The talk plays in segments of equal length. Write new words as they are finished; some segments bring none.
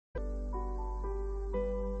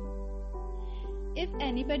If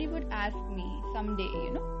anybody would ask me someday,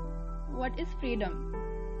 what is freedom?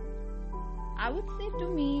 I would say, to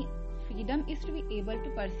me, freedom is to be able to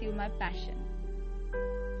pursue my passion.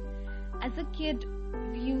 As a kid,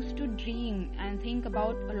 we used to dream and think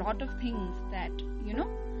about a lot of things that,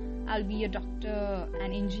 I'll be a doctor,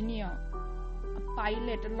 an engineer, a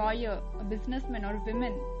pilot, a lawyer, a businessman, or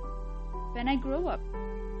woman when I grow up.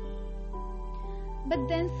 But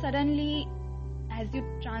then suddenly, as you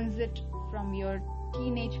transit from your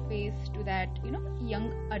teenage phase to that,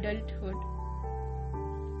 young adulthood,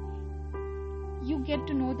 you get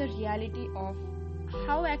to know the reality of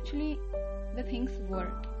how actually the things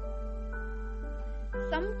work.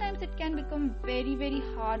 Sometimes it can become very, very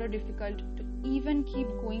hard or difficult to even keep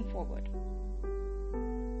going forward.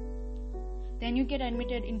 Then you get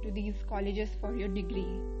admitted into these colleges for your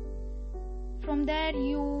degree. From there,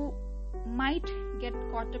 you might get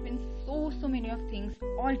caught up in so many of things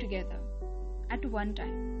all together at one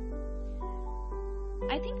time.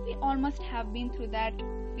 I think we all must have been through that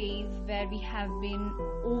phase where we have been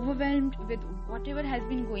overwhelmed with whatever has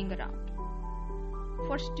been going around.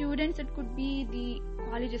 For students, it could be the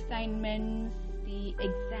college assignments, the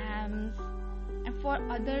exams, and for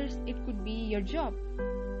others, it could be your job.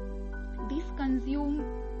 These consume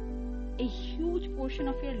a huge portion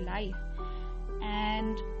of your life,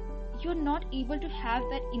 and you're not able to have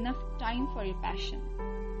that enough time for your passion.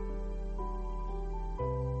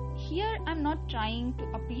 Here, I'm not trying to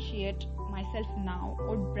appreciate myself now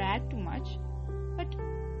or brag too much, but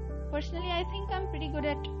personally, I think I'm pretty good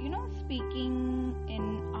at, speaking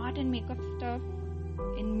in art and makeup stuff,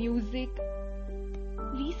 in music.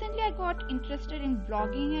 Recently, I got interested in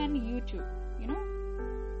blogging and YouTube,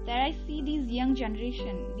 There I see these young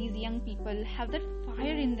generation, these young people have that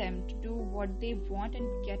fire in them to do what they want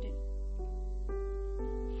and get it.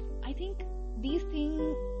 I think these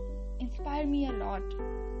things inspire me a lot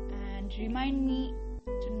and remind me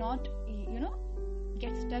to not,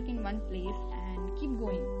 get stuck in one place and keep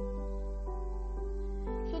going.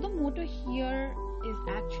 So the motto here is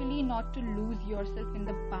actually not to lose yourself in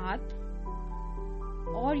the path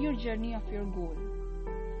or your journey of your goal.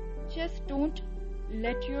 Just don't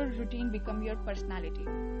let your routine become your personality.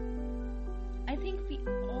 I think we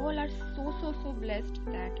all are so blessed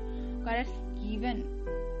that God has given,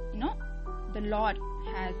 the Lord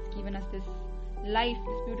has given us this life,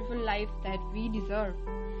 this beautiful life that we deserve,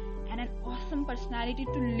 and an awesome personality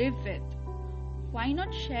to live with. Why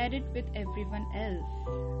not share it with everyone else?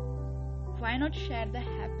 Why not share the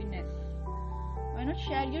happiness? Why not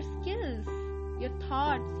share your skills, your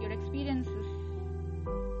thoughts, your experiences?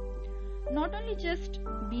 Not only just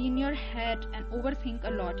be in your head and overthink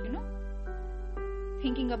a lot,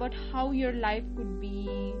 thinking about how your life could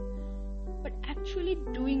be, but actually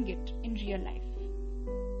doing it in real life.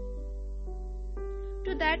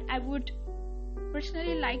 To that, I would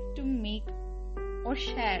personally like to make or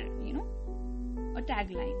share, a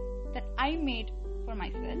tagline that I made for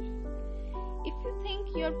myself. If you think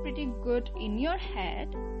you're pretty good in your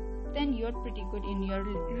head, then you're pretty good in your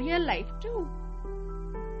real life too.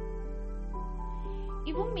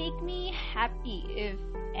 It will make me happy if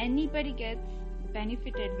anybody gets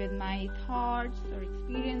benefited with my thoughts or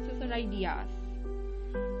experiences or ideas.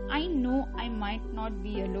 I know I might not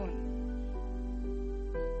be alone.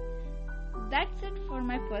 That's it for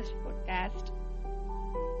my first podcast.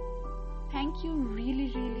 Thank you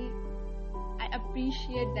really. I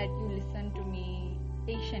appreciate that you listen to me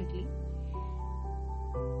patiently.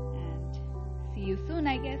 And see you soon,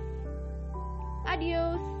 I guess.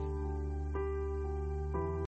 Adios.